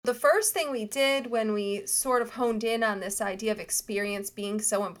the first thing we did when we sort of honed in on this idea of experience being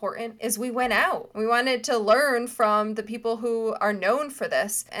so important is we went out. We wanted to learn from the people who are known for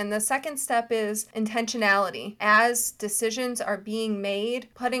this. And the second step is intentionality. As decisions are being made,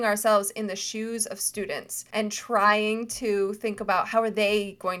 putting ourselves in the shoes of students and trying to think about how are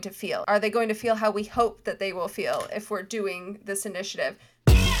they going to feel? Are they going to feel how we hope that they will feel if we're doing this initiative?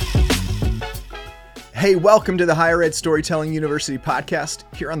 Hey, welcome to the Higher Ed Storytelling University podcast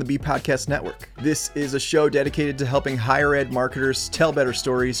here on the B Podcast Network. This is a show dedicated to helping higher ed marketers tell better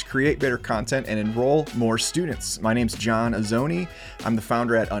stories, create better content, and enroll more students. My name's John Azzoni. I'm the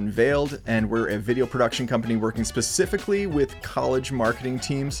founder at Unveiled, and we're a video production company working specifically with college marketing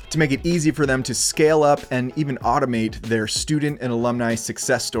teams to make it easy for them to scale up and even automate their student and alumni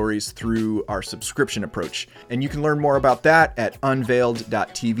success stories through our subscription approach. And you can learn more about that at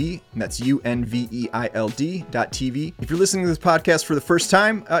unveiled.tv, and that's UNVEILD.tv. If you're listening to this podcast for the first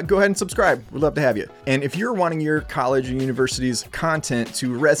time, go ahead and subscribe. We'd love to have you. And if you're wanting your college and university's content to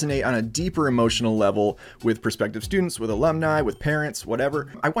resonate on a deeper emotional level with prospective students, with alumni, with parents, whatever,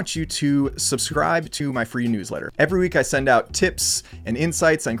 I want you to subscribe to my free newsletter. Every week I send out tips and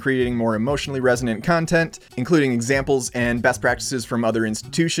insights on creating more emotionally resonant content, including examples and best practices from other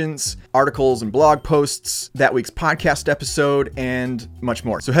institutions, articles and blog posts, that week's podcast episode, and much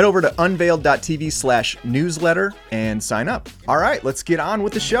more. So head over to unveiled.tv/newsletter and sign up. All right, let's get on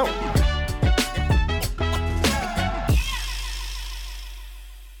with the show.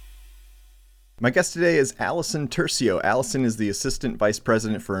 My guest today is Allison Turcio. Allison is the Assistant Vice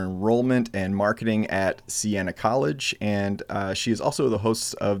President for Enrollment and Marketing at Siena College, and she is also the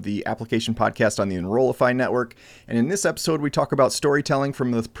host of the application podcast on the Enrollify Network. And in this episode, we talk about storytelling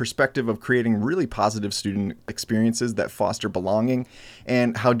from the perspective of creating really positive student experiences that foster belonging,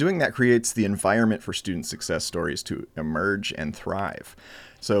 and how doing that creates the environment for student success stories to emerge and thrive.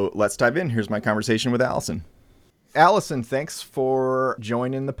 So let's dive in. Here's my conversation with Allison. Allison, thanks for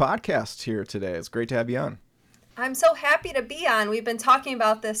joining the podcast here today. It's great to have you on. I'm so happy to be on. We've been talking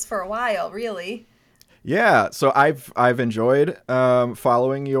about this for a while, really. Yeah, so I've enjoyed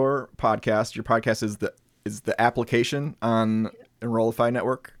following your podcast. Your podcast is the application on Enrollify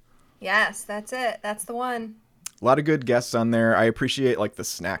Network. Yes, that's it. That's the one. A lot of good guests on there. I appreciate like the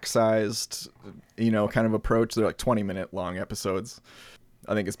snack-sized, kind of approach. They're like 20-minute long episodes.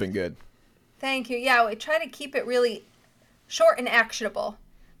 I think it's been good. Thank you. Yeah, we try to keep it really short and actionable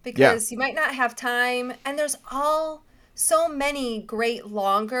because you might not have time. And there's so many great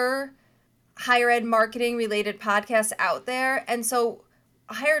longer higher ed marketing related podcasts out there. And so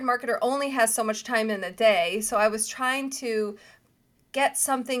a higher ed marketer only has so much time in the day. So I was trying to get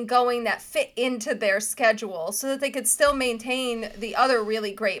something going that fit into their schedule so that they could still maintain the other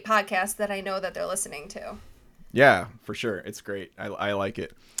really great podcasts that I know that they're listening to. Yeah, for sure. It's great. I like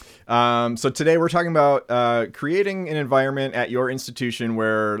it. So today we're talking about creating an environment at your institution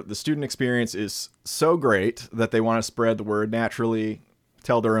where the student experience is so great that they want to spread the word naturally,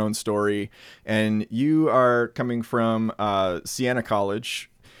 tell their own story. And you are coming from Siena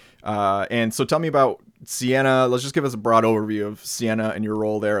College. And so tell me about Siena. Let's just give us a broad overview of Siena and your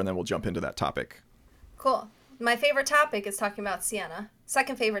role there, and then we'll jump into that topic. Cool. My favorite topic is talking about Siena.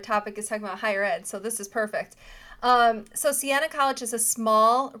 Second favorite topic is talking about higher ed, so this is perfect. So Siena College is a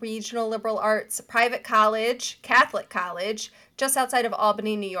small regional liberal arts private college, Catholic college, just outside of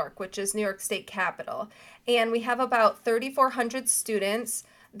Albany, New York, which is New York State capital. And we have about 3,400 students.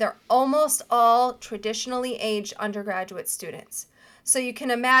 They're almost all traditionally aged undergraduate students. So you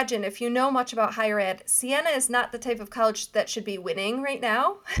can imagine, if you know much about higher ed, Siena is not the type of college that should be winning right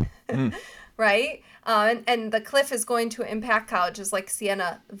now, right? And the cliff is going to impact colleges like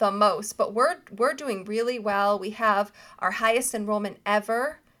Siena the most, but we're doing really well. We have our highest enrollment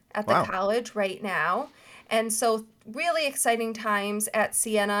ever at the college right now. And so really exciting times at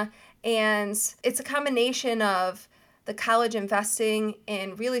Siena. And it's a combination of the college investing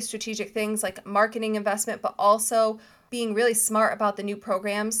in really strategic things like marketing investment, but also being really smart about the new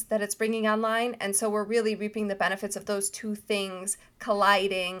programs that it's bringing online. And so we're really reaping the benefits of those two things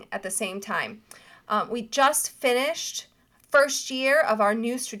colliding at the same time. We just finished first year of our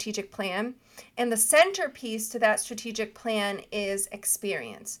new strategic plan, and the centerpiece to that strategic plan is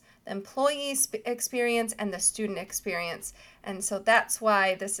experience, the employee experience and the student experience. And so that's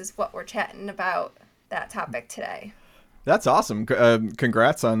why this is what we're chatting about, that topic today. That's awesome.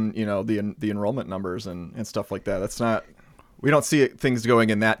 Congrats on, the enrollment numbers and stuff like that. We don't see things going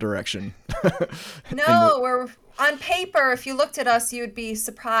in that direction. No, we're on paper. If you looked at us, you'd be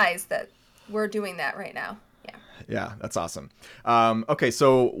surprised that we're doing that right now. Yeah. Yeah, that's awesome. Okay,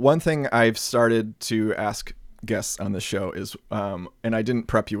 so one thing I've started to ask guests on the show is, and I didn't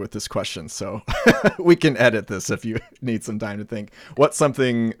prep you with this question, so we can edit this if you need some time to think. What's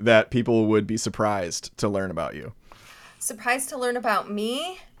something that people would be surprised to learn about you? Surprised to learn about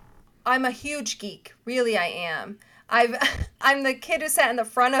me? I'm a huge geek. Really, I am. I'm the kid who sat in the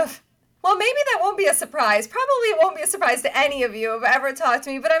front of. Well, maybe that won't be a surprise. Probably it won't be a surprise to any of you who have ever talked to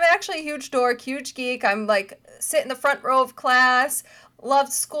me, but I'm actually a huge dork, huge geek. I'm like, sit in the front row of class,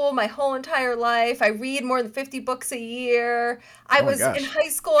 loved school my whole entire life. I read more than 50 books a year. I Oh my was in gosh. high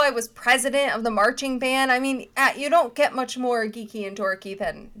school, I was president of the marching band. I mean, you don't get much more geeky and dorky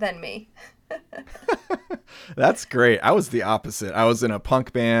than me. That's great. I was the opposite. I was in a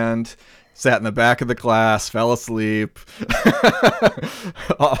punk band, sat in the back of the class, fell asleep.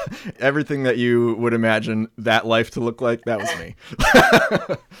 Everything that you would imagine that life to look like, that was me.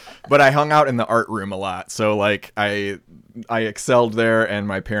 But I hung out in the art room a lot. So like I excelled there, and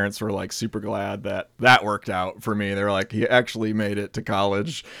my parents were like super glad that that worked out for me. They were like, he actually made it to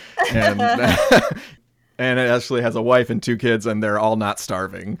college, and and it actually has a wife and 2 kids, and they're all not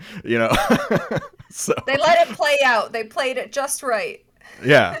starving, you know. So They let it play out. They played it just right.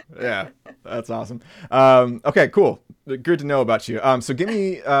 yeah, that's awesome. Okay, cool. Good to know about you. So give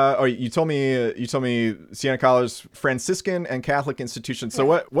me, you told me Siena College, Franciscan and Catholic institution.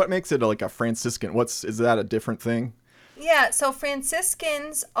 So what makes it like a Franciscan? Is that a different thing? Yeah, so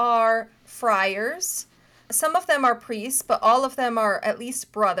Franciscans are friars. Some of them are priests, but all of them are at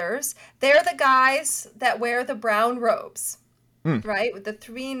least brothers. They're the guys that wear the brown robes, right? With the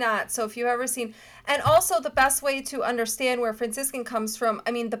 3 knots. So if you've ever seen, and also the best way to understand where Franciscan comes from,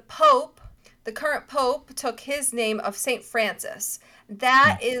 I mean, the current Pope took his name of Saint Francis.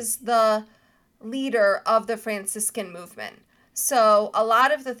 That is the leader of the Franciscan movement. So a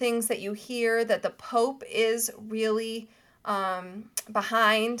lot of the things that you hear that the Pope is really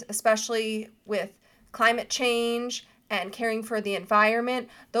behind, especially with climate change and caring for the environment,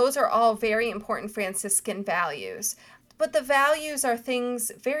 those are all very important Franciscan values. But the values are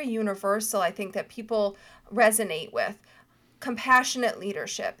things very universal, I think, that people resonate with. Compassionate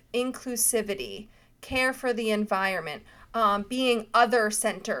leadership, inclusivity, care for the environment, being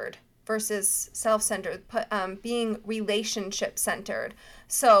other-centered versus self-centered, being relationship-centered.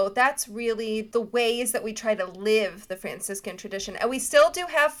 So that's really the ways that we try to live the Franciscan tradition. And we still do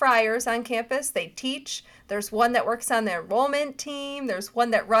have friars on campus. They teach. There's one that works on the enrollment team. There's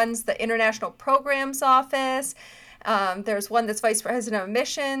one that runs the international programs office. There's one that's vice president of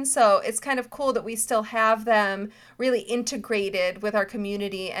missions. So it's kind of cool that we still have them really integrated with our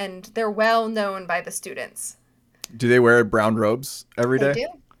community, and they're well known by the students. Do they wear brown robes every They day? do.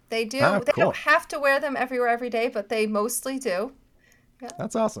 They do. Ah, They cool. don't have to wear them everywhere every day, but they mostly do. Yeah.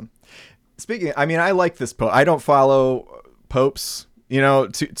 That's awesome. Speaking, I mean, I like this pope. I don't follow popes,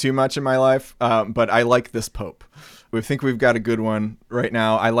 too much in my life, but I like this pope. We think we've got a good one right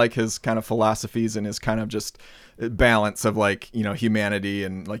now. I like his kind of philosophies and his kind of just balance of like, humanity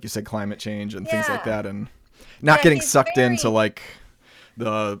and, like you said, climate change and things like Yeah. that, and not Yeah, getting he's sucked into very, like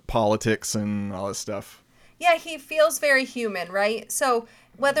the politics and all this stuff. yeah, he feels very human, right? So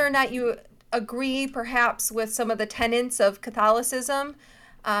whether or not you agree perhaps with some of the tenets of Catholicism,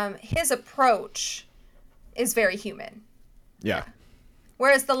 his approach is very human. Yeah.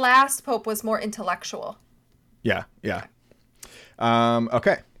 Whereas the last pope was more intellectual. Yeah. Yeah.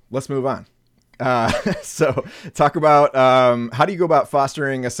 Okay, let's move on. So talk about how do you go about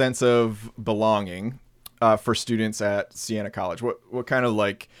fostering a sense of belonging for students at Siena College? What kind of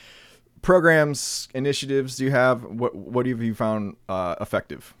like programs, initiatives do you have? What have you found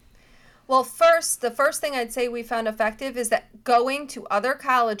effective? Well, the first thing I'd say we found effective is that going to other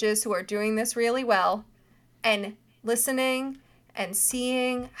colleges who are doing this really well and listening and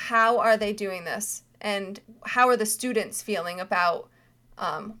seeing how are they doing this and how are the students feeling about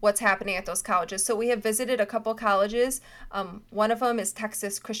what's happening at those colleges. So we have visited a couple colleges. One of them is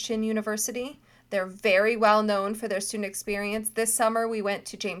Texas Christian University. They're very well known for their student experience. This summer we went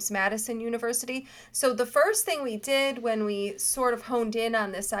to James Madison University. So the first thing we did when we sort of honed in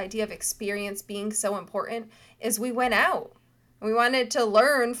on this idea of experience being so important is we went out. We wanted to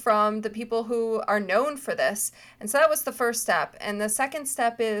learn from the people who are known for this. And so that was the first step. And the second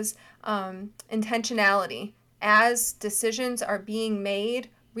step is intentionality. As decisions are being made,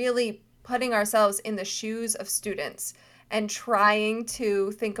 really putting ourselves in the shoes of students and trying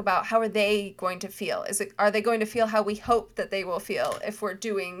to think about how are they going to feel? Are they going to feel how we hope that they will feel if we're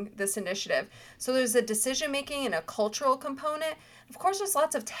doing this initiative? So there's a decision making and a cultural component. Of course, there's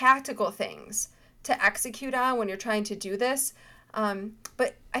lots of tactical things to execute on when you're trying to do this.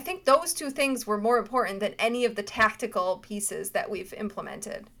 But I think those 2 things were more important than any of the tactical pieces that we've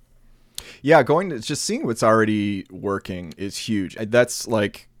implemented. Yeah, going to just seeing what's already working is huge. That's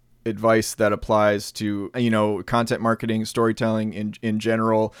like advice that applies to, content marketing, storytelling in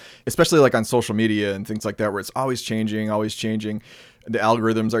general, especially like on social media and things like that, where it's always changing, always changing. The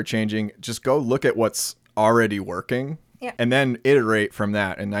algorithms are changing. Just go look at what's already working. Yeah. And then iterate from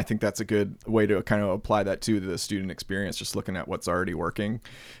that. And I think that's a good way to kind of apply that to the student experience, just looking at what's already working.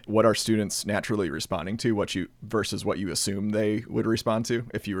 What are students naturally responding to, versus what you assume they would respond to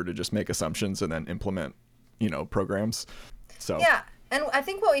if you were to just make assumptions and then implement, programs. So yeah. And I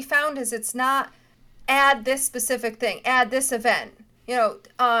think what we found is it's not add this specific thing, add this event.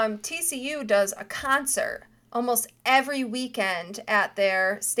 TCU does a concert almost every weekend at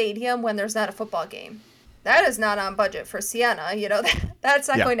their stadium when there's not a football game. That is not on budget for Siena. That's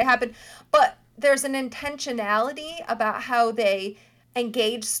not going to happen. But there's an intentionality about how they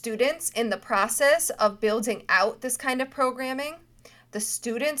engage students in the process of building out this kind of programming. The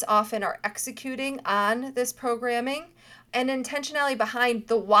students often are executing on this programming, and intentionality behind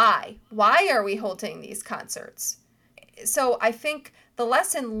the why. Why are we holding these concerts? So I think the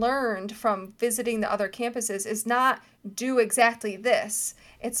lesson learned from visiting the other campuses is not do exactly this.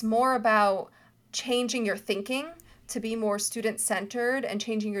 It's more about changing your thinking to be more student-centered and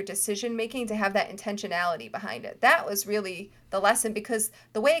changing your decision-making to have that intentionality behind it. That was really the lesson, because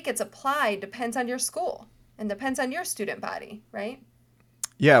the way it gets applied depends on your school and depends on your student body, right?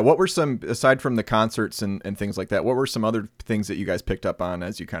 Yeah, what were some, aside from the concerts and things like that, what were some other things that you guys picked up on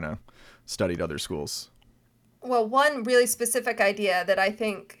as you kind of studied other schools? Well, one really specific idea that I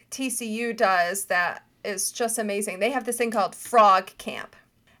think TCU does that is just amazing. They have this thing called Frog Camp.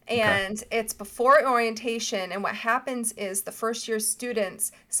 And it's before orientation, and what happens is the first year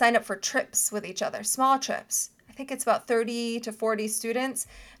students sign up for trips with each other, small trips. I think it's about 30 to 40 students.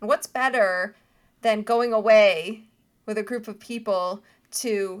 And what's better than going away with a group of people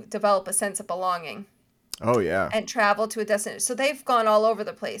to develop a sense of belonging? Oh, yeah. And travel to a destination. So they've gone all over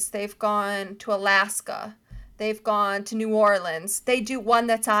the place. They've gone to Alaska. They've gone to New Orleans. They do one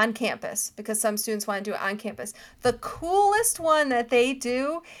that's on campus because some students want to do it on campus. The coolest one that they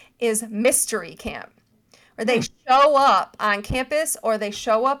do is mystery camp, where they show up on campus or they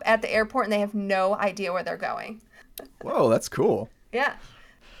show up at the airport and they have no idea where they're going. Whoa, that's cool. Yeah.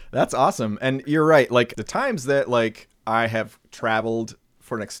 That's awesome. And you're right. Like the times that like I have traveled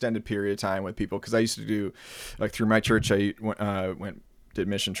for an extended period of time with people, because I used to do, like through my church, I did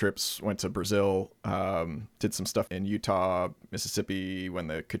mission trips, went to Brazil, did some stuff in Utah, Mississippi when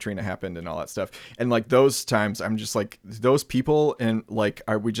the Katrina happened and all that stuff. And like those times, I'm just like those people, and like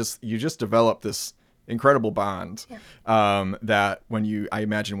you just develop this incredible bond. That I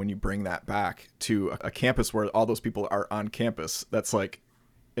imagine when you bring that back to a campus where all those people are on campus, that's like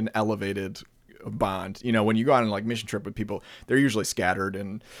an elevated bond. When you go on like mission trip with people, they're usually scattered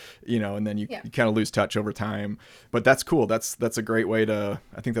and and then you kind of lose touch over time. But that's cool. That's a great way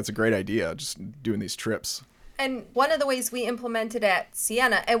I think that's a great idea, just doing these trips. And one of the ways we implemented at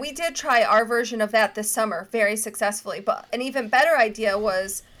Siena, and we did try our version of that this summer very successfully, but an even better idea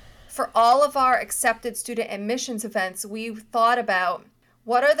was for all of our accepted student admissions events, we thought about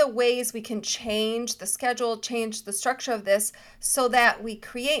what are the ways we can change the schedule, change the structure of this so that we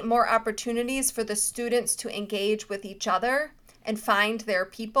create more opportunities for the students to engage with each other and find their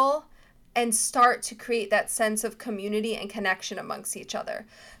people and start to create that sense of community and connection amongst each other.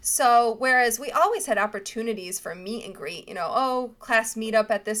 So whereas we always had opportunities for meet and greet, class meetup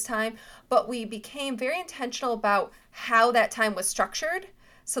at this time, but we became very intentional about how that time was structured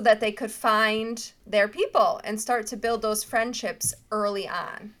so that they could find their people and start to build those friendships early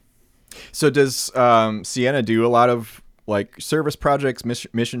on. So does Siena do a lot of like service projects,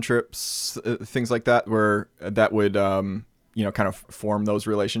 mission trips, things like that, where that would kind of form those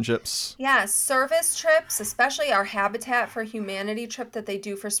relationships? Yeah, service trips, especially our Habitat for Humanity trip that they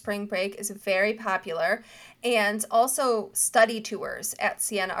do for spring break, is very popular. And also study tours at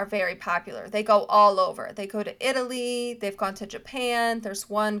Siena are very popular. They go all over. They go to Italy, they've gone to Japan,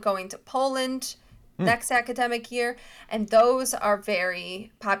 there's one going to Poland next academic year, and those are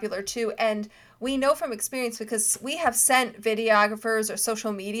very popular too. And we know from experience, because we have sent videographers or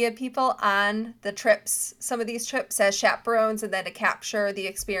social media people on the trips, some of these trips as chaperones, and then to capture the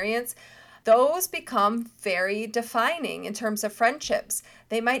experience. Those become very defining in terms of friendships.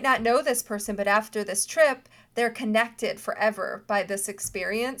 They might not know this person, but after this trip, they're connected forever by this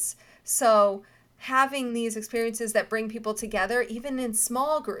experience. So having these experiences that bring people together, even in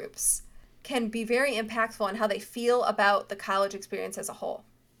small groups, can be very impactful on how they feel about the college experience as a whole.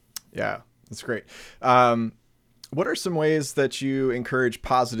 Yeah, that's great. What are some ways that you encourage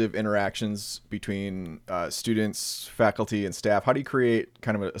positive interactions between students, faculty, and staff? How do you create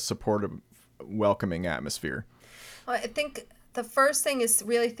kind of a supportive welcoming atmosphere? Well, I think the first thing is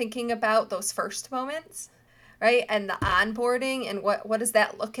really thinking about those first moments, right? And the onboarding and what does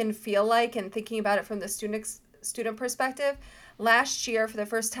that look and feel like, and thinking about it from the student perspective. Last year, for the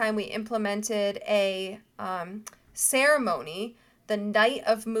first time, we implemented a ceremony the night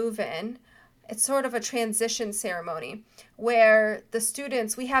of move-in. It's sort of a transition ceremony where the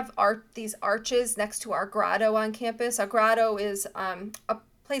students, we have these arches next to our grotto on campus. Our grotto is a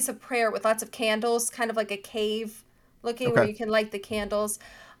place of prayer with lots of candles, kind of like a cave looking where Okay. you can light the candles.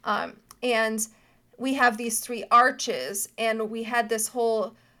 And we have these three arches, and we had this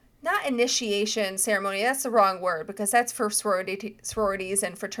whole, not initiation ceremony, that's the wrong word because that's for sororities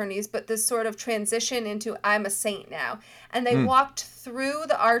and fraternities, but this sort of transition into I'm a saint now. And they walked through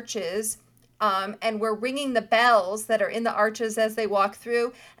the arches, and we're ringing the bells that are in the arches as they walk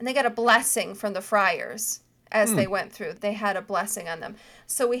through, and they got a blessing from the friars as they went through. They had a blessing on them.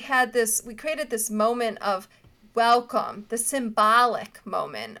 So we created this moment of welcome, the symbolic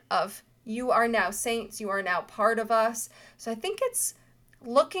moment of you are now saints, you are now part of us. So I think it's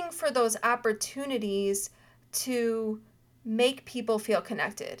looking for those opportunities to make people feel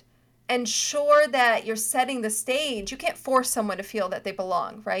connected. Ensure that you're setting the stage. You can't force someone to feel that they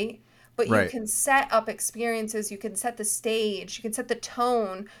belong, right? But you Right. can set up experiences, you can set the stage, you can set the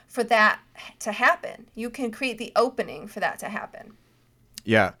tone for that to happen. You can create the opening for that to happen.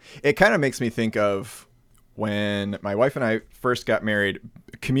 Yeah. It kind of makes me think of when my wife and I first got married.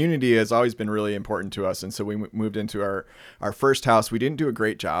 Community has always been really important to us. And so we moved into our first house. We didn't do a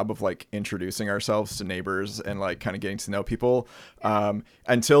great job of like introducing ourselves to neighbors and like kind of getting to know people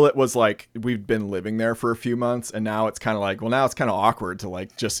until it was like we've been living there for a few months. And now it's kind of like, well, now it's kind of awkward to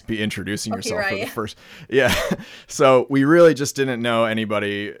like just be introducing Okay, yourself for the right. first. Yeah. So we really just didn't know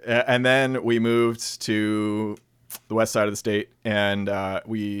anybody. And then we moved to the west side of the state, and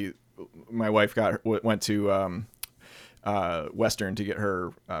my wife went to Western to get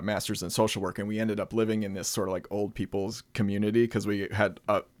her master's in social work, and we ended up living in this sort of like old people's community because we had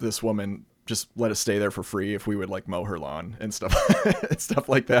this woman just let us stay there for free if we would like mow her lawn and stuff stuff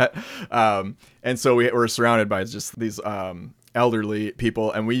like that. And so we were surrounded by just these elderly people,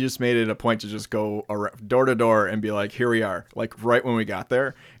 and we just made it a point to just go door to door and be like, here we are, like right when we got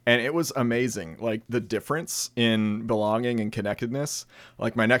there. And it was amazing, like the difference in belonging and connectedness.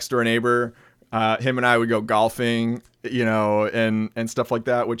 Like my next door neighbor, him and I would go golfing, and stuff like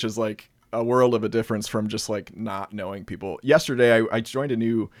that, which is like a world of a difference from just like not knowing people. Yesterday, I joined a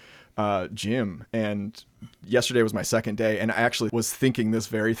new gym, and yesterday was my second day, and I actually was thinking this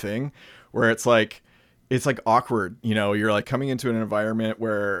very thing, where it's like awkward, you're like coming into an environment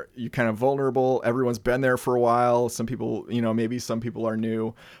where you're kind of vulnerable. Everyone's been there for a while. Some people, maybe some people are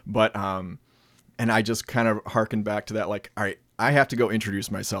new, but and I just kind of harken back to that, like, all right, I have to go introduce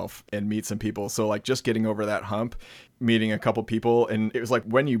myself and meet some people. So like just getting over that hump, meeting a couple people. And it was like,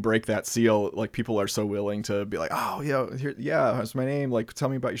 when you break that seal, like people are so willing to be like, oh yeah, that's my name. Like, tell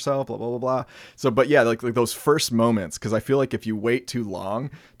me about yourself, blah, blah, blah, blah. So, but yeah, like those first moments, cause I feel like if you wait too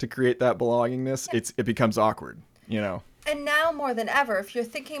long to create that belongingness, it becomes awkward, And now more than ever, if you're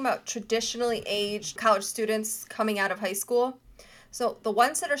thinking about traditionally aged college students coming out of high school, so the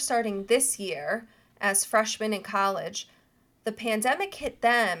ones that are starting this year as freshmen in college, the pandemic hit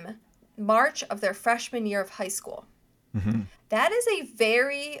them March of their freshman year of high school. Mm-hmm. That is a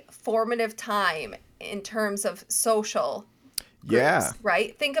very formative time in terms of social groups, Yeah.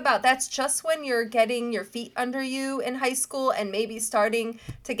 right? Think about that's just when you're getting your feet under you in high school and maybe starting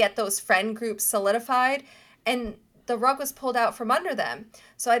to get those friend groups solidified, and the rug was pulled out from under them.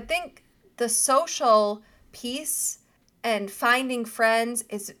 So I think the social piece and finding friends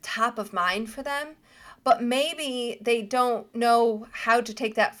is top of mind for them, but maybe they don't know how to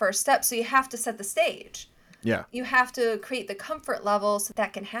take that first step. So you have to set the stage. Yeah. You have to create the comfort level so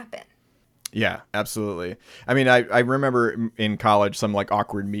that can happen. Yeah, absolutely. I mean, I remember in college some like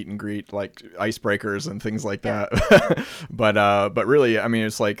awkward meet and greet, like icebreakers and things like Yeah. that. But really, I mean,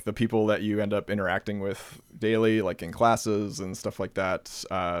 it's like the people that you end up interacting with daily, like in classes and stuff like that,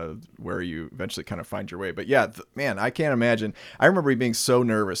 where you eventually kind of find your way. But yeah, man, I can't imagine. I remember being so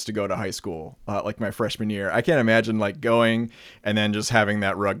nervous to go to high school, like my freshman year. I can't imagine like going and then just having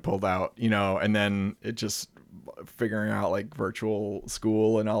that rug pulled out, and then it just figuring out like virtual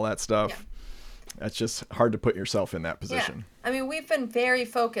school and all that stuff. Yeah. That's just hard to put yourself in that position. Yeah. I mean, we've been very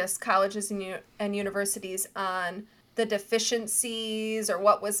focused, colleges and universities, on the deficiencies or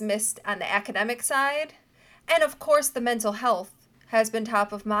what was missed on the academic side. And of course, the mental health has been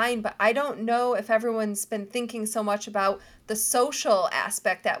top of mind, but I don't know if everyone's been thinking so much about the social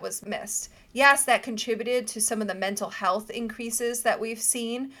aspect that was missed. Yes, that contributed to some of the mental health increases that we've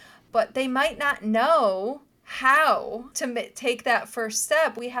seen, but they might not know how to take that first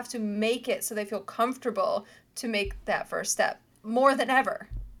step. We have to make it so they feel comfortable to make that first step more than ever.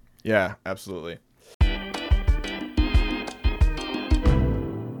 Yeah, absolutely.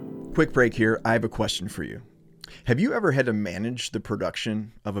 Quick break here. I have a question for you. Have you ever had to manage the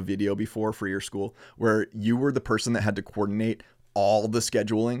production of a video before for your school where you were the person that had to coordinate all the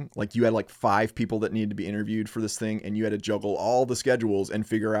scheduling? Like you had like 5 people that needed to be interviewed for this thing, and you had to juggle all the schedules and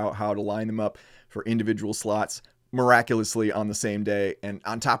figure out how to line them up for individual slots miraculously on the same day. And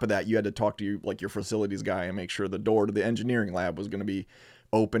on top of that, you had to talk to your facilities guy and make sure the door to the engineering lab was going to be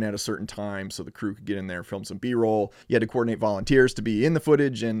open at a certain time so the crew could get in there and film some B-roll. You had to coordinate volunteers to be in the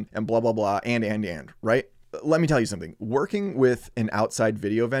footage and blah, blah, blah, and, right? Let me tell you something. Working with an outside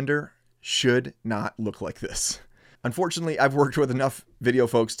video vendor should not look like this. Unfortunately, I've worked with enough video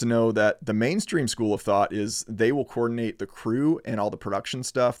folks to know that the mainstream school of thought is they will coordinate the crew and all the production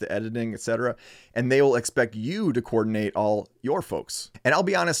stuff, the editing, etc., and they will expect you to coordinate all your folks. And I'll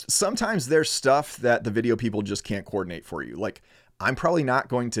be honest, sometimes there's stuff that the video people just can't coordinate for you. Like, I'm probably not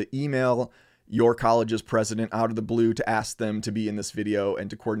going to email your college's president out of the blue to ask them to be in this video and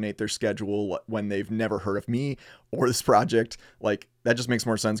to coordinate their schedule when they've never heard of me or this project. Like, that just makes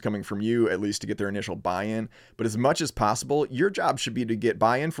more sense coming from you, at least to get their initial buy-in. But as much as possible, your job should be to get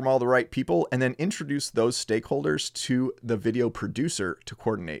buy-in from all the right people and then introduce those stakeholders to the video producer to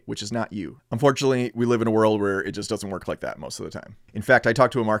coordinate, which is not you. Unfortunately, we live in a world where it just doesn't work like that most of the time. In fact, I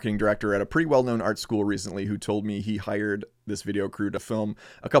talked to a marketing director at a pretty well-known art school recently who told me he hired this video crew to film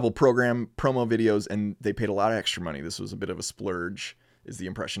a couple program promo videos, and they paid a lot of extra money. This was a bit of a splurge, is the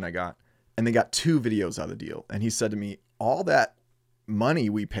impression I got. And they got 2 videos out of the deal. And he said to me, all that money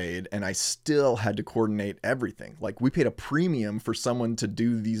we paid and I still had to coordinate everything. Like, we paid a premium for someone to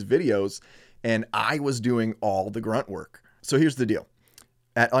do these videos and I was doing all the grunt work. So here's the deal.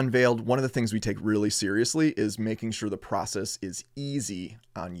 At Unveiled, one of the things we take really seriously is making sure the process is easy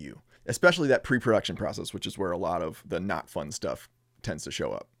on you, especially that pre-production process, which is where a lot of the not fun stuff tends to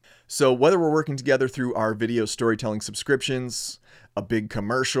show up. So whether we're working together through our video storytelling subscriptions, a big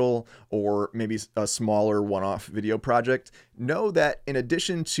commercial, or maybe a smaller one-off video project, know that in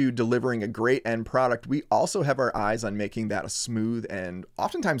addition to delivering a great end product, we also have our eyes on making that a smooth and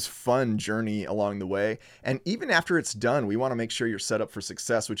oftentimes fun journey along the way. And even after it's done, we want to make sure you're set up for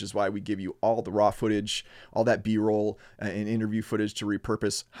success, which is why we give you all the raw footage, all that B-roll and interview footage to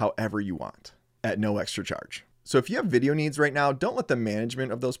repurpose however you want at no extra charge. So if you have video needs right now, don't let the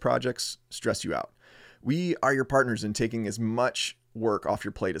management of those projects stress you out. We are your partners in taking as much work off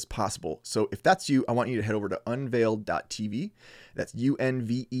your plate as possible. So if that's you, I want you to head over to unveiled.tv. That's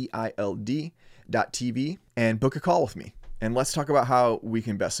unveiled.tv and book a call with me. And let's talk about how we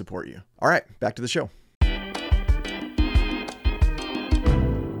can best support you. All right, back to the show.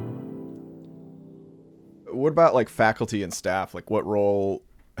 What about like faculty and staff? Like, what role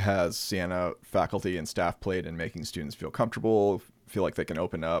has Siena faculty and staff played in making students feel comfortable, feel like they can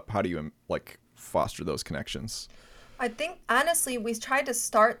open up? How do you like foster those connections? I think, honestly, we tried to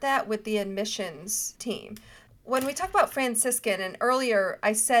start that with the admissions team. When we talk about Franciscan, and earlier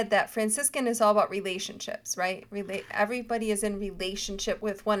I said that Franciscan is all about relationships, right? Everybody is in relationship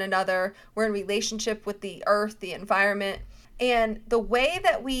with one another. We're in relationship with the earth, the environment. And the way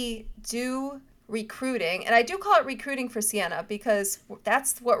that we do recruiting, and I do call it recruiting for Siena because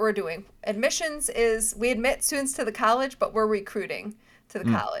that's what we're doing. Admissions is, we admit students to the college, but we're recruiting to the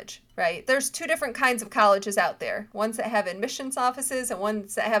college, right? There's 2 different kinds of colleges out there. Ones that have admissions offices and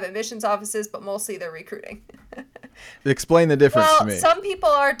ones that have admissions offices, but mostly they're recruiting. Explain the difference to me. Some people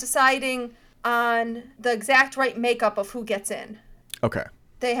are deciding on the exact right makeup of who gets in. Okay.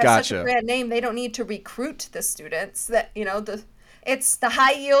 They have such a brand name, they don't need to recruit the students. That, you know, it's the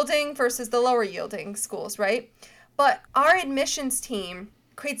high yielding versus the lower yielding schools, right? But our admissions team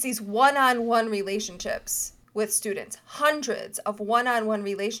creates these one-on-one relationships with students, hundreds of one-on-one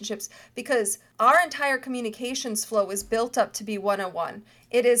relationships, because our entire communications flow is built up to be one-on-one.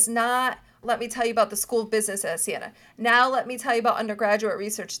 It is not, let me tell you about the School of Business at Siena. Now let me tell you about undergraduate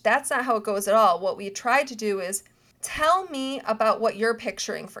research. That's not how it goes at all. What we try to do is tell me about what you're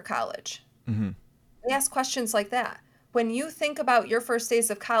picturing for college. Mm-hmm. We ask questions like that. When you think about your first days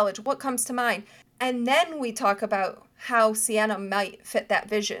of college, what comes to mind? And then we talk about how Siena might fit that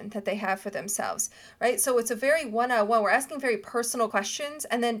vision that they have for themselves, right? So it's a very one-on-one. We're asking very personal questions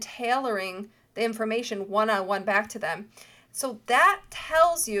and then tailoring the information one-on-one back to them. So that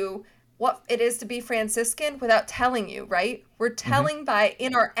tells you what it is to be Franciscan without telling you, right? We're telling by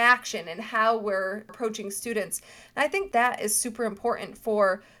in our action and how we're approaching students. And I think that is super important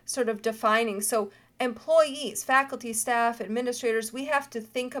for sort of defining. So employees, faculty, staff, administrators, we have to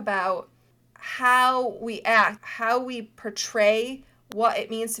think about how we act, how we portray what it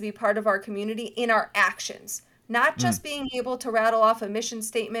means to be part of our community in our actions, not just being able to rattle off a mission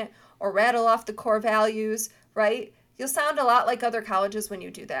statement or rattle off the core values, right? You'll sound a lot like other colleges when you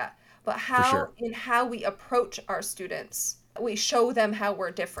do that, but For sure. how we approach our students, we show them how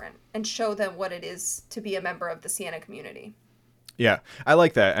we're different and show them what it is to be a member of the Siena community. Yeah, I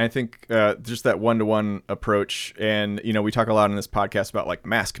like that. And I think just that one-to-one approach. And, we talk a lot in this podcast about like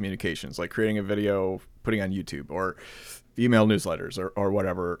mass communications, like creating a video, putting on YouTube or email newsletters or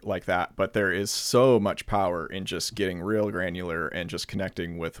whatever like that. But there is so much power in just getting real granular and just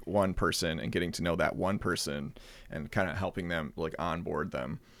connecting with one person and getting to know that one person and kind of helping them like onboard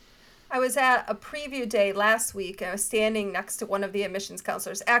them. I was at a preview day last week. I was standing next to one of the admissions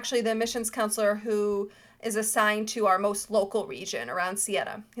counselors, actually the admissions counselor who is assigned to our most local region around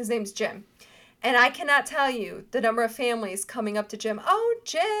Siena. His name's Jim. And I cannot tell you the number of families coming up to Jim, oh,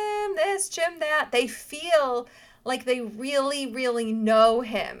 Jim this, Jim that. They feel like they really, really know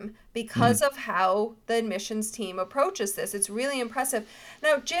him because of how the admissions team approaches this. It's really impressive.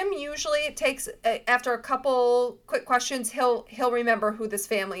 Now, Jim usually takes, after a couple quick questions, he'll remember who this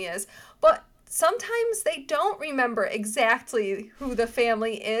family is. But sometimes they don't remember exactly who the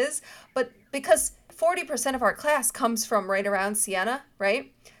family is, but because 40% of our class comes from right around Siena,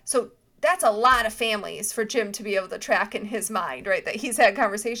 right? So that's a lot of families for Jim to be able to track in his mind, right? That he's had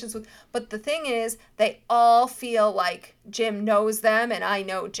conversations with. But the thing is, they all feel like Jim knows them and I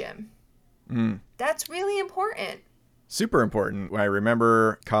know Jim. That's really important. Super important. I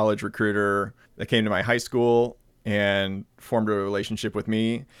remember a college recruiter that came to my high school and formed a relationship with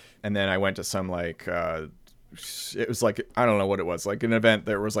me. And then I went to some it was like, I don't know what it was, like an event.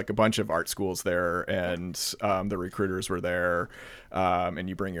 There was like a bunch of art schools there and the recruiters were there and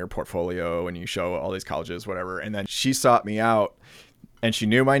you bring your portfolio and you show all these colleges, whatever. And then she sought me out and she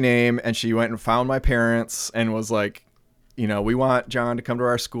knew my name and she went and found my parents and was like, we want John to come to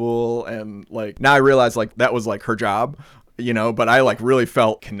our school. And like, now I realize like that was like her job, but I like really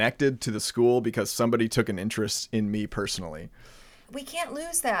felt connected to the school because somebody took an interest in me personally. We can't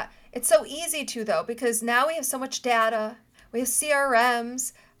lose that. It's so easy to, though, because now we have so much data. We have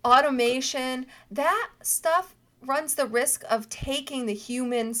CRMs, automation. That stuff runs the risk of taking the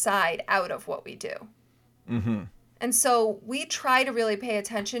human side out of what we do. And so we try to really pay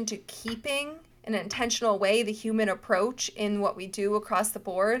attention to keeping in an intentional way the human approach in what we do across the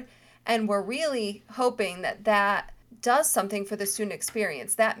board. And we're really hoping that that does something for the student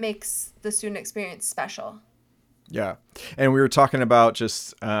experience. That makes the student experience special. Yeah. And we were talking about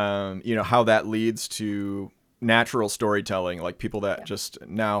just, how that leads to natural storytelling, like people that just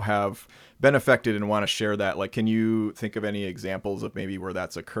now have been affected and want to share that. Like, can you think of any examples of maybe where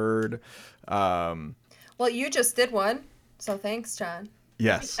that's occurred? Well, you just did one. So thanks, John.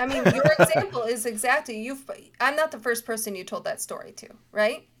 Yes. I mean, your example is exactly, I'm not the first person you told that story to,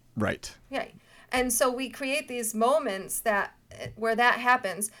 right? Right. Yeah. And so we create these moments where that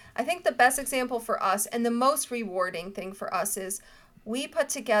happens. I think the best example for us and the most rewarding thing for us is we put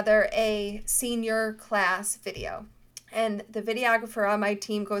together a senior class video. And the videographer on my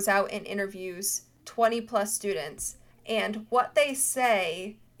team goes out and interviews 20 plus students. And what they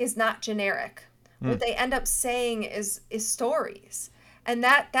say is not generic. What they end up saying is stories. And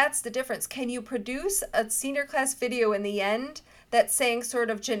that's the difference. Can you produce a senior class video in the end that's saying sort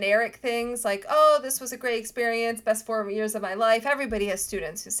of generic things like, oh, this was a great experience, best 4 years of my life. Everybody has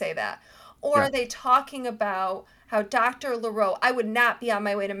students who say that. Or are they talking about how Dr. LaRoe, I would not be on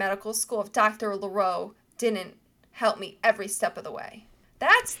my way to medical school if Dr. LaRoe didn't help me every step of the way.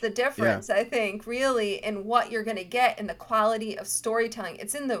 That's the difference, I think, really, in what you're going to get in the quality of storytelling.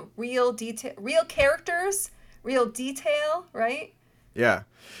 It's in the real detail, real characters, real detail, right? Yeah.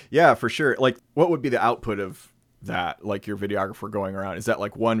 Yeah, for sure. Like, what would be the output of that? Like your videographer going around, is that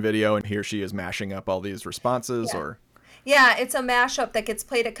like one video and he or she is mashing up all these responses or? Yeah, it's a mashup that gets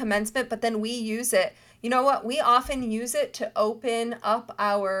played at commencement, but then we use it. You know what? We often use it to open up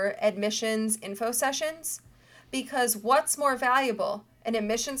our admissions info sessions because what's more valuable? An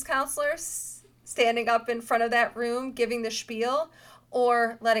admissions counselor standing up in front of that room giving the spiel,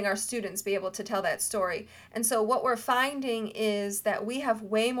 or letting our students be able to tell that story. And so what we're finding is that we have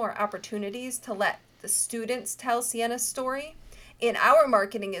way more opportunities to let the students tell Siena's story in our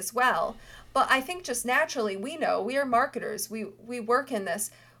marketing as well. But I think just naturally, we know, we are marketers, we work in this.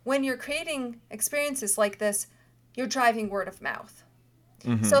 When you're creating experiences like this, you're driving word of mouth.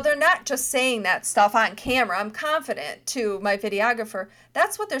 So they're not just saying that stuff on camera. I'm confident to my videographer.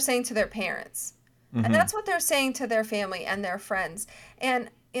 That's what they're saying to their parents. And that's what they're saying to their family and their friends. And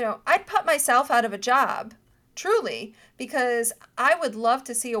I'd put myself out of a job, truly, because I would love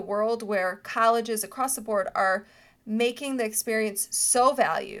to see a world where colleges across the board are making the experience so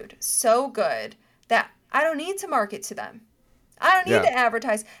valued, so good that I don't need to market to them. I don't need Yeah. to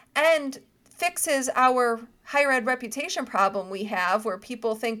advertise, and fixes our higher ed reputation problem we have where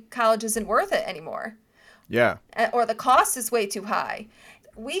people think college isn't worth it anymore, Yeah. or the cost is way too high.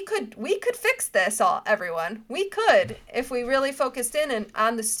 We could fix this, all everyone. We could, if we really focused in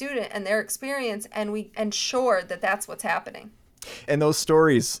on the student and their experience, and we ensured that that's what's happening. And those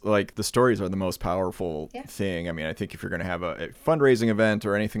stories, like the stories are the most powerful Yeah. thing. I mean, I think if you're going to have a fundraising event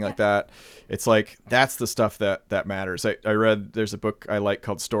or anything like Yeah. that, it's like, that's the stuff that matters. I read, there's a book I like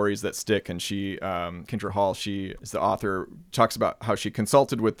called Stories That Stick. And she, Kendra Hall, she is the author, talks about how she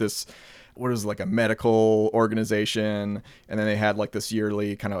consulted with this, what is it, like a medical organization. And then they had like this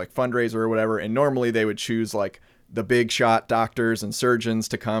yearly kind of like fundraiser or whatever. And normally they would choose like the big shot doctors and surgeons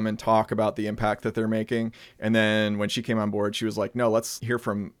to come and talk about the impact that they're making. And then when she came on board, she was like, no, let's hear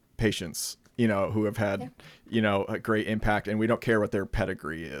from patients, who have had, a great impact, and we don't care what their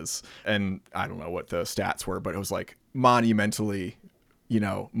pedigree is. And I don't know what the stats were, but it was like monumentally,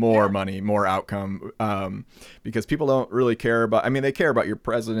 more money, more outcome, because people don't really care about, I mean, they care about your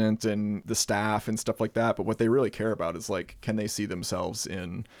president and the staff and stuff like that. But what they really care about is like, can they see themselves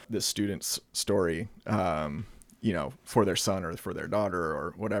in this student's story? For their son or for their daughter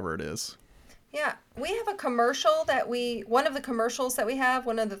or whatever it is. Yeah, we have a commercial one of the commercials that we have,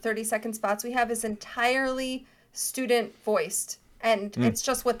 one of the 30-second spots we have is entirely student voiced. And it's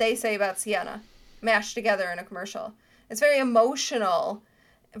just what they say about Siena mashed together in a commercial. It's very emotional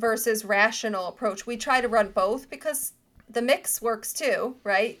versus rational approach. We try to run both because the mix works too,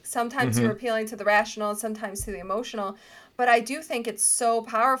 right? Sometimes you're appealing to the rational and sometimes to the emotional. But I do think it's so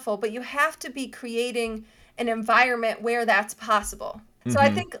powerful, but you have to be creating an environment where that's possible. So I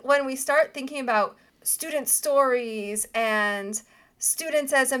think when we start thinking about student stories and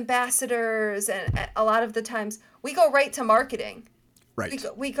students as ambassadors, and a lot of the times we go right to marketing. Right.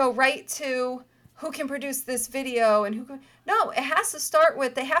 We go right to who can produce this video and no, it has to start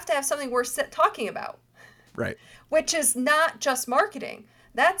with, they have to have something worth talking about. Right. Which is not just marketing.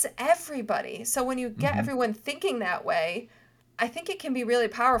 That's everybody. So when you get everyone thinking that way, I think it can be really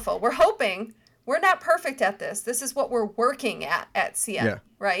powerful. We're not perfect at this. This is what we're working at Siena,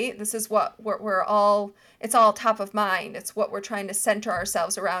 right? This is what it's all top of mind. It's what we're trying to center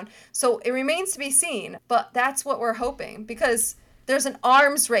ourselves around. So it remains to be seen, but that's what we're hoping, because there's an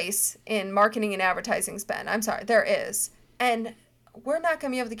arms race in marketing and advertising spend. I'm sorry, there is. And we're not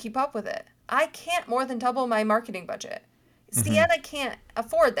going to be able to keep up with it. I can't more than double my marketing budget. Siena can't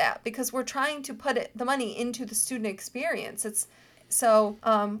afford that because we're trying to put the money into the student experience. So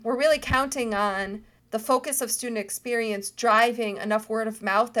we're really counting on the focus of student experience driving enough word of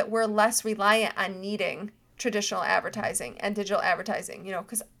mouth that we're less reliant on needing traditional advertising and digital advertising,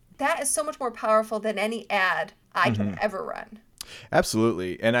 because that is so much more powerful than any ad I can ever run.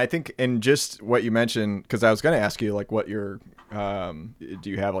 Absolutely. And I think in just what you mentioned, because I was going to ask you like what your, do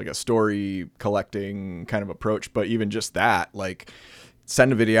you have like a story collecting kind of approach? But even just that, like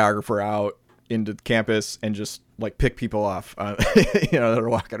send a videographer out into campus and just like pick people off, that are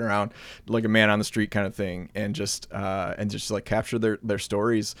walking around like a man on the street kind of thing, and just like capture their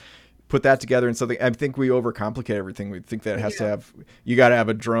stories, put that together in something. I think we overcomplicate everything. We think that it has to have, you got to have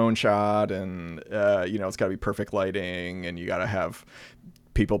a drone shot, and it's got to be perfect lighting, and you got to have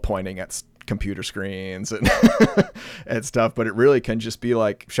people pointing at computer screens and and stuff. But it really can just be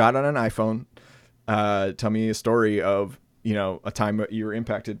like shot on an iPhone. Tell me a story of a time that you were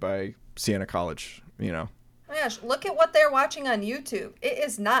impacted by Siena College. Oh my gosh, look at what they're watching on YouTube. It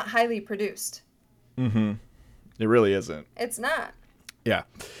is not highly produced. It really isn't. It's not. Yeah.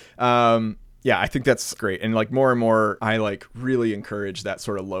 I think that's great. And like more and more, I like really encourage that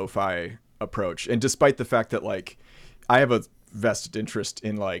sort of lo-fi approach. And despite the fact that like I have a vested interest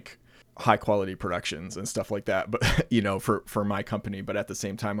in like high quality productions and stuff like that, but for my company, but at the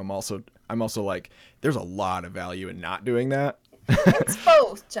same time, I'm also like, there's a lot of value in not doing that. It's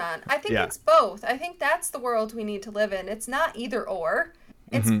both, John. I think it's both. I think that's the world we need to live in. It's not either or.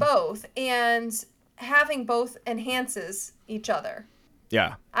 It's both. And having both enhances each other.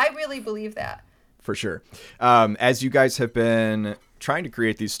 Yeah. I really believe that. For sure. As you guys have been trying to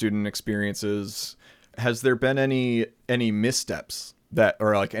create these student experiences, has there been any missteps that,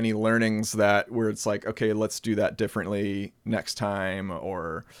 or like any learnings that where it's like, okay, let's do that differently next time,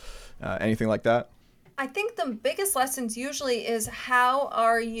 or anything like that? I think the biggest lessons usually is how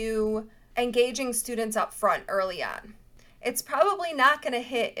are you engaging students up front early on. It's probably not going to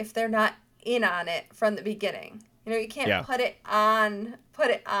hit if they're not in on it from the beginning. You can't Yeah. put it on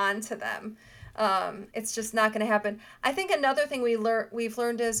to them. It's just not going to happen. I think another thing we've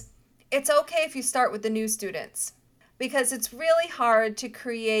learned is it's okay if you start with the new students, because it's really hard to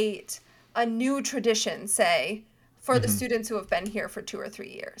create a new tradition, say, for the students who have been here for 2 or 3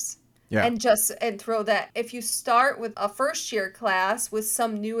 years. Yeah. And throw that. If you start with a first year class with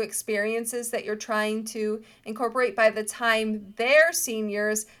some new experiences that you're trying to incorporate, by the time they're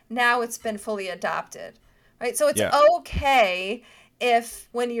seniors, now it's been fully adopted, right? So it's okay if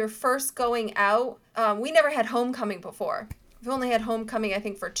when you're first going out, we never had homecoming before. We've only had homecoming, I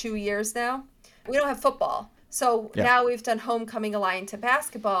think, for 2 years now. We don't have football. So now we've done homecoming aligned to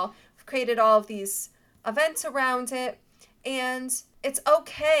basketball. We've created all of these events around it. And it's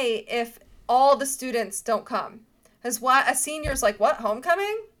okay if all the students don't come. Because a senior's like, what,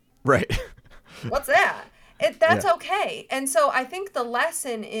 homecoming? Right. What's that? That's okay. And so I think the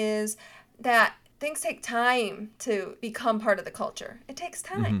lesson is that things take time to become part of the culture. It takes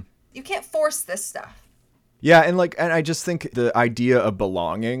time. You can't force this stuff. Yeah, and I just think the idea of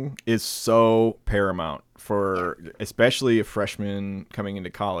belonging is so paramount for especially a freshman coming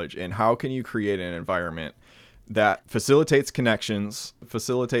into college. And how can you create an environment that facilitates connections,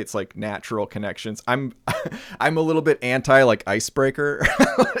 facilitates like natural connections? I'm a little bit anti like icebreaker,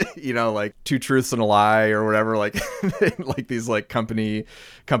 like 2 truths and a lie or whatever, like like these like company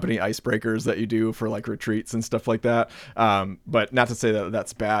icebreakers that you do for like retreats and stuff like that. But not to say that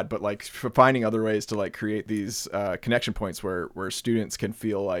that's bad, but like finding other ways to like create these connection points where students can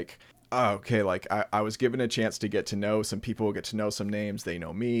feel like, oh, okay, like I was given a chance to get to know some people, get to know some names. They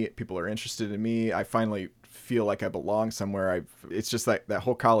know me. People are interested in me. I finally feel like I belong somewhere. It's just that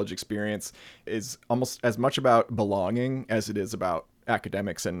whole college experience is almost as much about belonging as it is about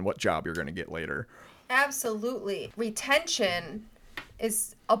academics and what job you're going to get later. Absolutely. Retention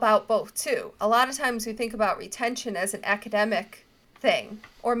is about both too. A lot of times we think about retention as an academic thing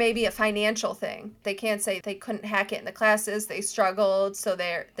or maybe a financial thing. They can't say they couldn't hack it in the classes, they struggled, so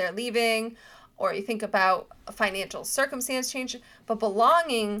they're leaving. Or you think about a financial circumstance change, but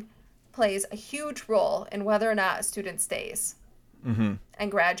belonging plays a huge role in whether or not a student stays and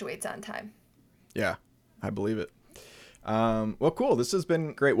graduates on time. Yeah, I believe it. Well, cool. This has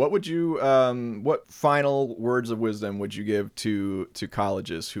been great. What would you, what final words of wisdom would you give to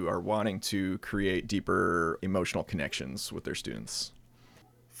colleges who are wanting to create deeper emotional connections with their students?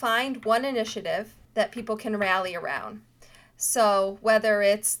 Find one initiative that people can rally around. So whether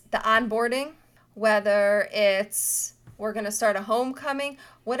it's the onboarding, whether it's we're going to start a homecoming,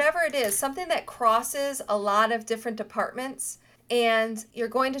 whatever it is, something that crosses a lot of different departments, and you're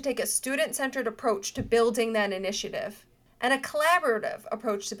going to take a student-centered approach to building that initiative and a collaborative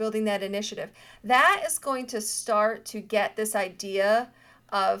approach to building that initiative. That is going to start to get this idea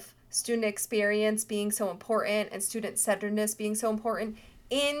of student experience being so important and student-centeredness being so important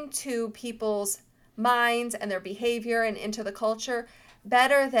into people's minds and their behavior and into the culture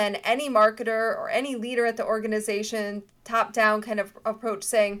better than any marketer or any leader at the organization, top-down kind of approach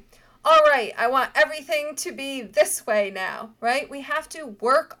saying, all right, I want everything to be this way now, right? We have to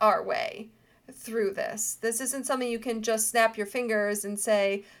work our way through this. This isn't something you can just snap your fingers and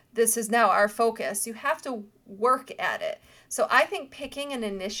say, this is now our focus. You have to work at it. So I think picking an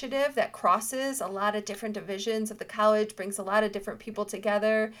initiative that crosses a lot of different divisions of the college, brings a lot of different people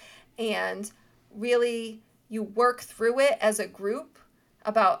together, and really you work through it as a group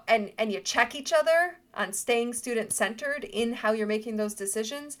about, and you check each other on staying student-centered in how you're making those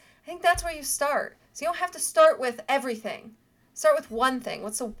decisions. I think that's where you start. So you don't have to start with everything. Start with one thing.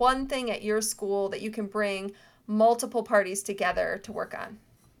 What's the one thing at your school that you can bring multiple parties together to work on?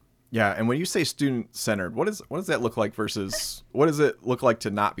 Yeah, and when you say student-centered, what does that look like versus what does it look like to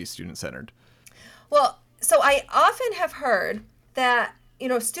not be student-centered? Well, so I often have heard that,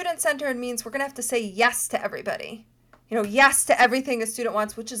 student-centered means we're going to have to say yes to everybody. Yes to everything a student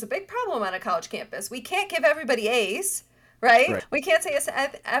wants, which is a big problem on a college campus. We can't give everybody A's, right? We can't say yes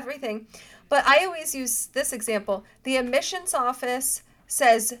to everything. But I always use this example. The admissions office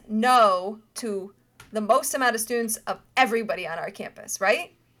says no to the most amount of students of everybody on our campus,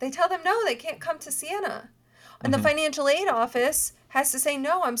 right? They tell them no, they can't come to Siena. And the financial aid office has to say,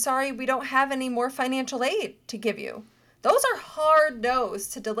 no, I'm sorry, we don't have any more financial aid to give you. Those are hard no's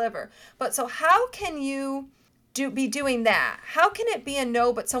to deliver. But so how can you be doing that? How can it be a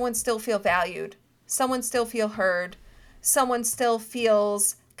no, but someone still feel valued? Someone still feel heard? Someone still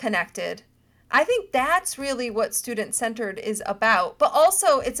feels connected? I think that's really what student-centered is about. But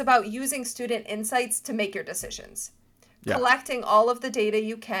also it's about using student insights to make your decisions. Yeah. Collecting all of the data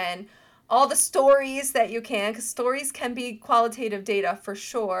you can, all the stories that you can, because stories can be qualitative data for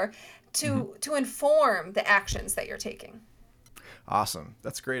sure, to inform the actions that you're taking. Awesome.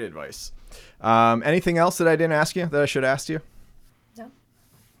 That's great advice. Anything else that I didn't ask you that I should ask you? No.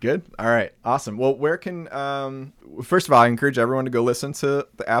 Good. All right. Awesome. Well, where can, first of all, I encourage everyone to go listen to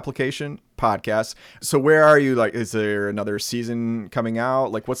the application podcast. So where are you? Like, is there another season coming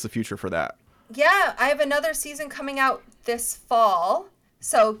out? Like, what's the future for that? Yeah, I have another season coming out this fall.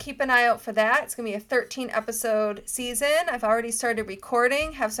 So keep an eye out for that. It's going to be a 13 episode season. I've already started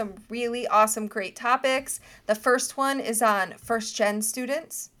recording, have some really awesome, great topics. The first one is on first gen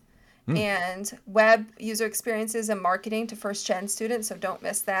students and web user experiences and marketing to first gen students. So don't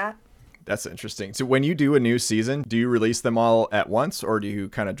miss that. That's interesting. So when you do a new season, do you release them all at once or do you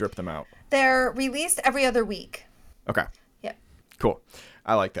kind of drip them out? They're released every other week. Okay. Yep. Cool.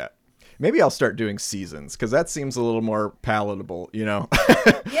 I like that. Maybe I'll start doing seasons because that seems a little more palatable, you know?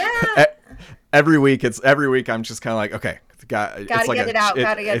 Yeah. every week I'm just kind of like, okay, gotta get it out.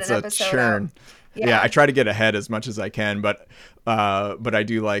 Gotta get an episode it's a churn. out. Yeah, I try to get ahead as much as I can, but I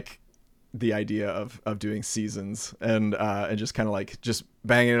do like the idea of doing seasons and just kind of like just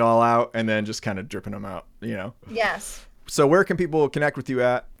banging it all out and then just kind of dripping them out, you know? Yes. So where can people connect with you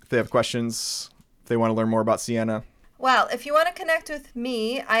at if they have questions, if they want to learn more about Siena? Well, if you want to connect with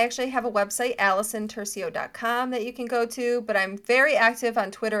me, I actually have a website, AllisonTurcio.com, that you can go to, but I'm very active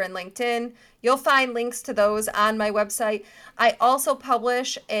on Twitter and LinkedIn. You'll find links to those on my website. I also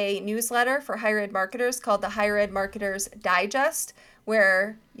publish a newsletter for higher ed marketers called the Higher Ed Marketers Digest,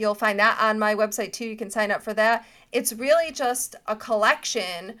 where you'll find that on my website too. You can sign up for that. It's really just a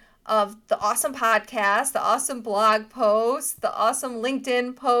collection of the awesome podcasts, the awesome blog posts, the awesome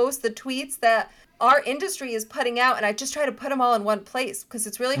LinkedIn posts, the tweets that our industry is putting out, and I just try to put them all in one place because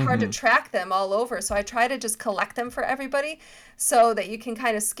it's really hard to track them all over. So I try to just collect them for everybody so that you can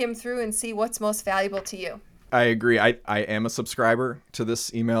kind of skim through and see what's most valuable to you. I agree. I am a subscriber to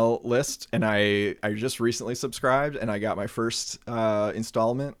this email list, and I just recently subscribed, and I got my first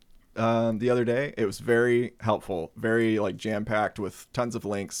installment the other day. It was very helpful, very like jam-packed with tons of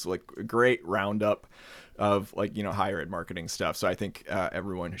links, like a great roundup of like, you know, higher ed marketing stuff. So I think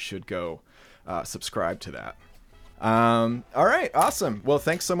everyone should go subscribe to that. All right. Awesome. Well,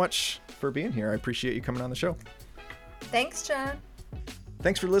 thanks so much for being here. I appreciate you coming on the show. Thanks, John.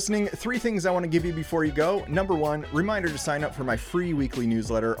 Thanks for listening. 3 things I want to give you before you go. Number 1, reminder to sign up for my free weekly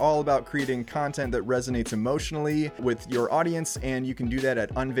newsletter, all about creating content that resonates emotionally with your audience. And you can do that at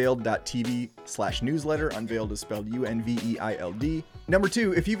unveiled.tv/newsletter. Unveiled is spelled UNVEILD. Number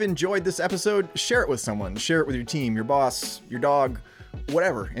 2, if you've enjoyed this episode, share it with someone. Share it with your team, your boss, your dog,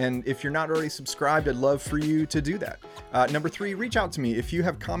 whatever. And if you're not already subscribed, I'd love for you to do that. Number 3, reach out to me. If you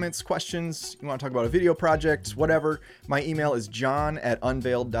have comments, questions, you want to talk about a video project, whatever, my email is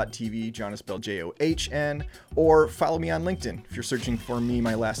john@unveiled.tv. John is spelled JOHN. Or follow me on LinkedIn. If you're searching for me,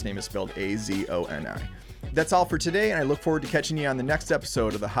 my last name is spelled AZONI. That's all for today, and I look forward to catching you on the next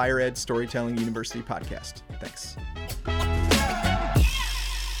episode of the Higher Ed Storytelling University podcast. Thanks.